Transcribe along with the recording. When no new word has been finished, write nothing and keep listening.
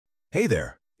Hey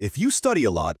there! If you study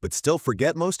a lot but still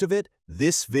forget most of it,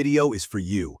 this video is for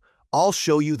you. I'll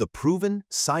show you the proven,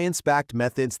 science-backed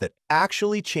methods that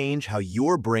actually change how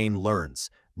your brain learns,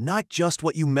 not just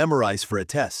what you memorize for a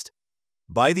test.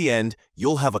 By the end,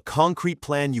 you'll have a concrete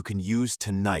plan you can use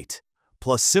tonight,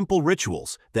 plus simple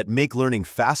rituals that make learning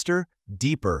faster,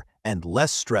 deeper, and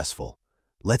less stressful.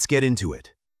 Let's get into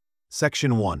it.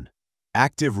 Section 1.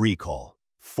 Active Recall.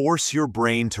 Force your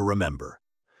brain to remember.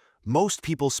 Most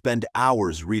people spend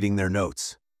hours reading their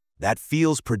notes. That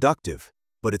feels productive,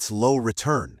 but it's low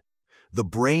return. The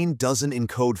brain doesn't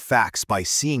encode facts by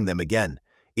seeing them again.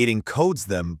 It encodes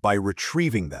them by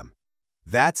retrieving them.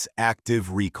 That's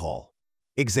active recall.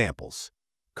 Examples.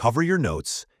 Cover your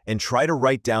notes and try to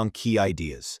write down key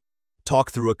ideas.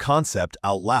 Talk through a concept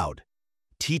out loud.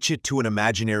 Teach it to an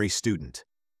imaginary student.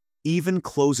 Even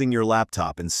closing your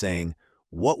laptop and saying,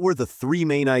 "What were the 3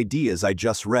 main ideas I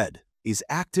just read?" is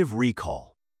active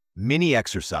recall. Mini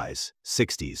exercise,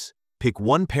 60s. Pick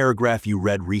one paragraph you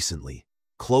read recently.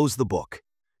 Close the book.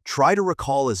 Try to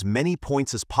recall as many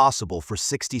points as possible for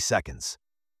 60 seconds.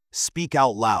 Speak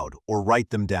out loud or write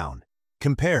them down.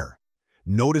 Compare.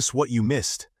 Notice what you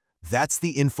missed. That's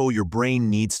the info your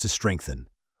brain needs to strengthen.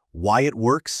 Why it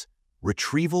works?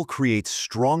 Retrieval creates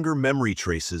stronger memory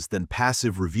traces than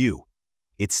passive review.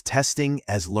 It's testing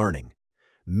as learning.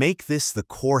 Make this the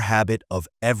core habit of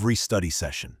every study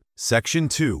session. Section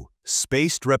 2.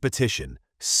 Spaced repetition.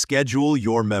 Schedule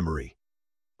your memory.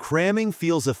 Cramming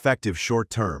feels effective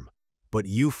short-term, but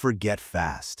you forget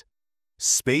fast.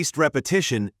 Spaced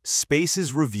repetition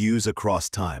spaces reviews across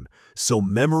time, so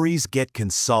memories get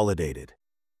consolidated.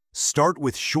 Start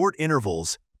with short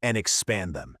intervals and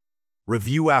expand them.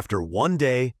 Review after 1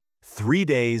 day, 3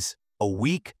 days, a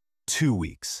week, 2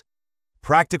 weeks.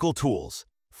 Practical tools.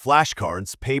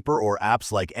 Flashcards, paper or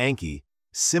apps like Anki,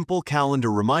 simple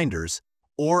calendar reminders,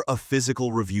 or a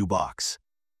physical review box.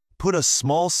 Put a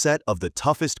small set of the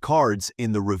toughest cards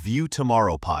in the Review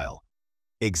Tomorrow pile.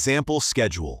 Example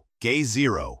schedule. Day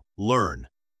 0, learn.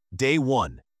 Day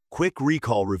 1, quick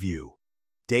recall review.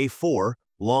 Day 4,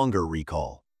 longer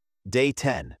recall. Day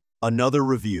 10, another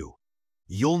review.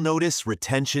 You'll notice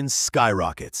retention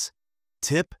skyrockets.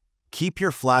 Tip: keep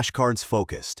your flashcards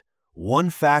focused. 1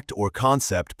 fact or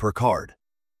concept per card.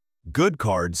 Good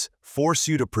cards force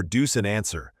you to produce an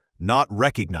answer, not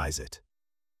recognize it.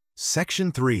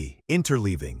 Section 3.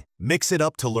 Interleaving. Mix it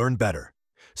up to learn better.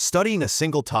 Studying a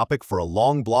single topic for a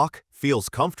long block feels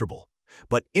comfortable,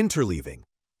 but interleaving,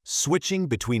 switching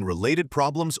between related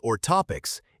problems or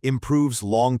topics, improves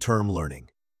long-term learning.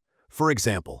 For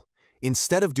example,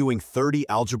 instead of doing 30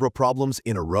 algebra problems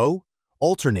in a row,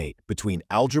 alternate between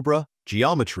algebra,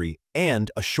 geometry,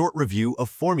 and a short review of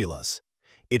formulas.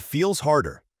 It feels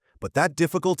harder, but that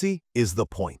difficulty is the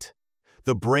point.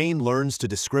 The brain learns to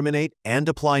discriminate and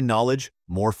apply knowledge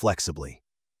more flexibly.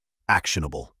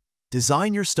 Actionable.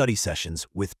 Design your study sessions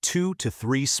with 2 to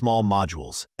 3 small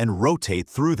modules and rotate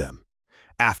through them.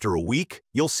 After a week,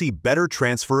 you'll see better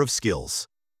transfer of skills.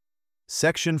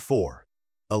 Section 4.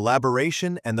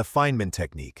 Elaboration and the Feynman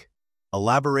technique.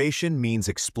 Elaboration means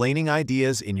explaining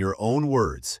ideas in your own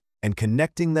words and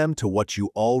connecting them to what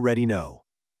you already know.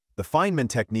 The Feynman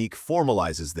technique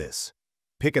formalizes this.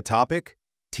 Pick a topic,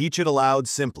 teach it aloud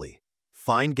simply,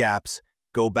 find gaps,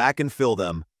 go back and fill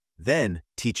them, then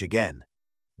teach again.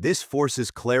 This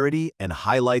forces clarity and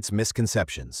highlights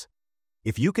misconceptions.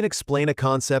 If you can explain a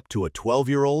concept to a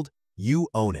 12-year-old, you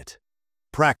own it.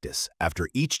 Practice after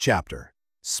each chapter.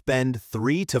 Spend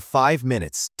 3 to 5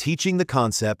 minutes teaching the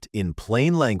concept in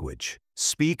plain language,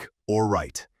 speak or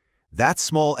write. That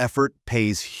small effort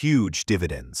pays huge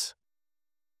dividends.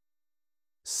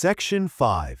 Section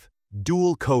 5.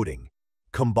 Dual coding.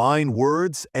 Combine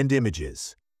words and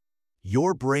images.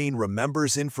 Your brain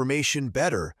remembers information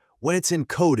better when it's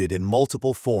encoded in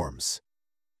multiple forms.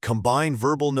 Combine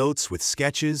verbal notes with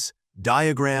sketches,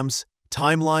 diagrams,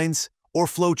 timelines, or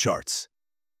flowcharts.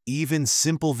 Even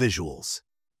simple visuals,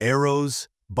 arrows,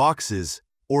 boxes,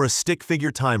 or a stick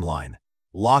figure timeline,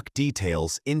 lock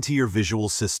details into your visual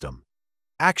system.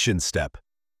 Action step.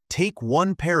 Take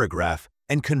 1 paragraph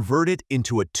and convert it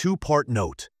into a 2-part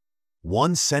note.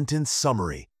 1-sentence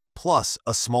summary, plus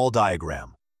a small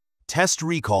diagram. Test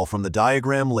recall from the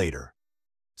diagram later.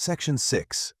 Section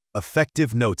 6.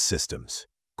 Effective Note Systems.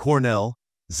 Cornell,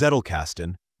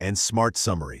 Zettelkasten, and Smart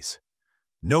Summaries.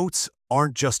 Notes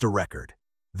aren't just a record.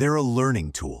 They're a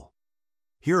learning tool.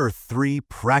 Here are 3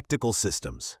 practical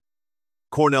systems.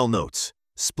 Cornell Notes.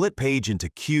 Split page into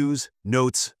cues,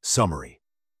 notes, summary.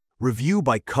 Review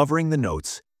by covering the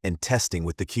notes and testing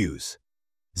with the cues.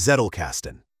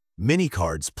 Zettelkasten. Mini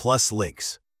cards plus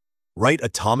links. Write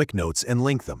atomic notes and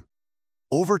link them.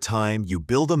 Over time, you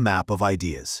build a map of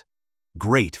ideas.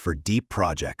 Great for deep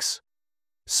projects.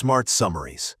 Smart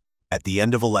summaries. At the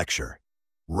end of a lecture,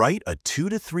 write a 2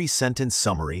 to 3 sentence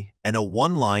summary and a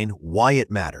 1-line why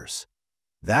it matters.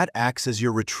 That acts as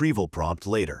your retrieval prompt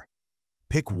later.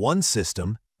 Pick one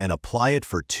system and apply it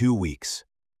for 2 weeks.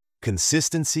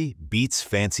 Consistency beats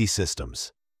fancy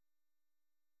systems.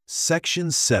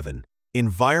 Section 7.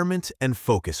 Environment and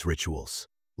focus rituals.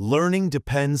 Learning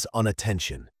depends on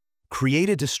attention. Create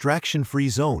a distraction-free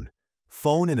zone.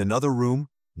 Phone in another room,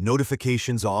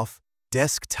 notifications off,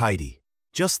 desk tidy.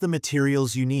 Just the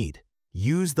materials you need.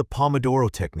 Use the Pomodoro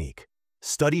technique.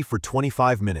 Study for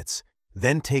 25 minutes,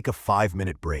 then take a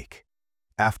 5-minute break.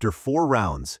 After 4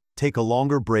 rounds, take a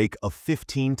longer break of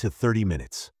 15 to 30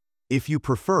 minutes. If you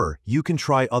prefer, you can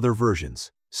try other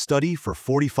versions. Study for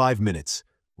 45 minutes,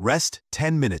 rest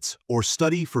 10 minutes, or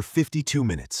study for 52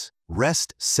 minutes,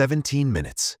 rest 17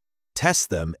 minutes. Test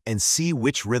them and see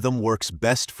which rhythm works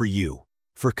best for you.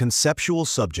 For conceptual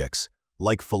subjects,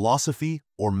 like philosophy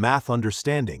or math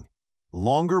understanding,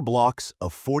 longer blocks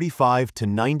of 45 to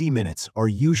 90 minutes are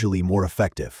usually more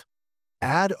effective.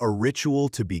 Add a ritual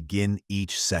to begin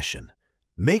each session.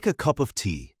 Make a cup of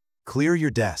tea, clear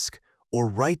your desk, or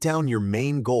write down your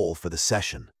main goal for the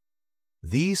session.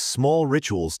 These small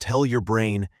rituals tell your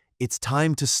brain it's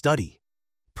time to study.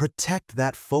 Protect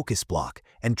that focus block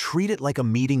and treat it like a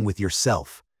meeting with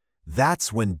yourself.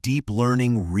 That's when deep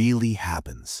learning really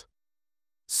happens.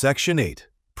 Section 8.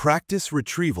 Practice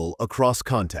retrieval across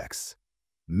contexts.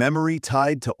 Memory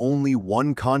tied to only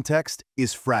one context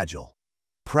is fragile.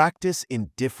 Practice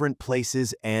in different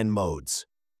places and modes.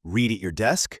 Read at your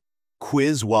desk,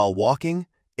 quiz while walking,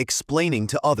 explaining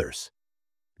to others.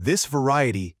 This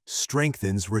variety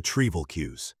strengthens retrieval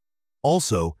cues.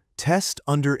 Also, test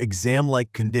under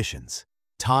exam-like conditions.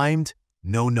 Timed,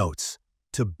 no notes,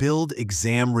 to build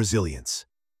exam resilience.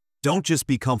 Don't just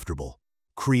be comfortable.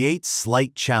 Create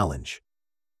slight challenge.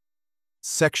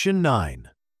 Section 9.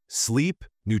 Sleep,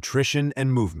 nutrition,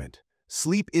 and movement.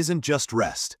 Sleep isn't just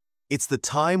rest. It's the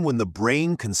time when the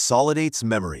brain consolidates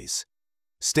memories.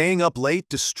 Staying up late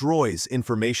destroys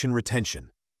information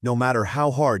retention, no matter how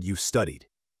hard you've studied.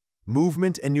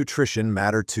 Movement and nutrition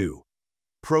matter too.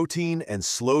 Protein and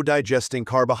slow-digesting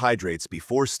carbohydrates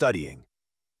before studying.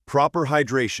 Proper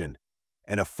hydration,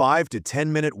 and a 5 to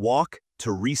 10-minute walk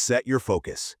to reset your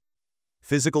focus.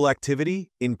 Physical activity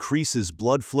increases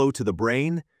blood flow to the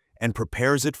brain and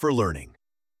prepares it for learning.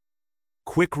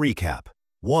 Quick recap.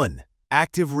 1.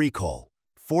 Active recall.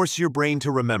 Force your brain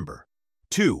to remember.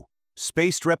 2.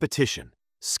 Spaced repetition.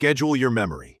 Schedule your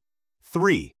memory.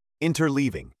 3.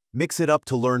 Interleaving. Mix it up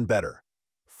to learn better.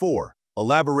 4.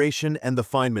 Elaboration and the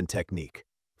Feynman technique.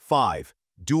 5.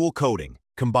 Dual coding.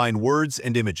 Combine words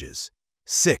and images.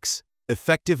 6.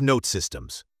 Effective note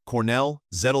systems. Cornell,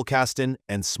 Zettelkasten,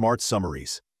 and smart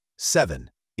summaries. 7.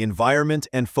 Environment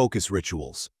and focus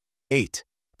rituals. 8.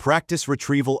 Practice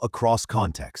retrieval across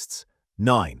contexts.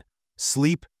 9.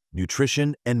 Sleep,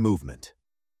 nutrition, and movement.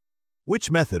 Which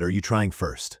method are you trying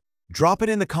first? Drop it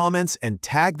in the comments and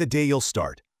tag the day you'll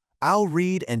start. I'll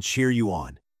read and cheer you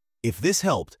on. If this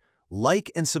helped,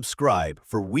 like and subscribe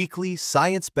for weekly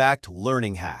science-backed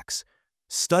learning hacks.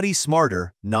 Study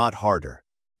smarter, not harder.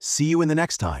 See you in the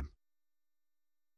next time.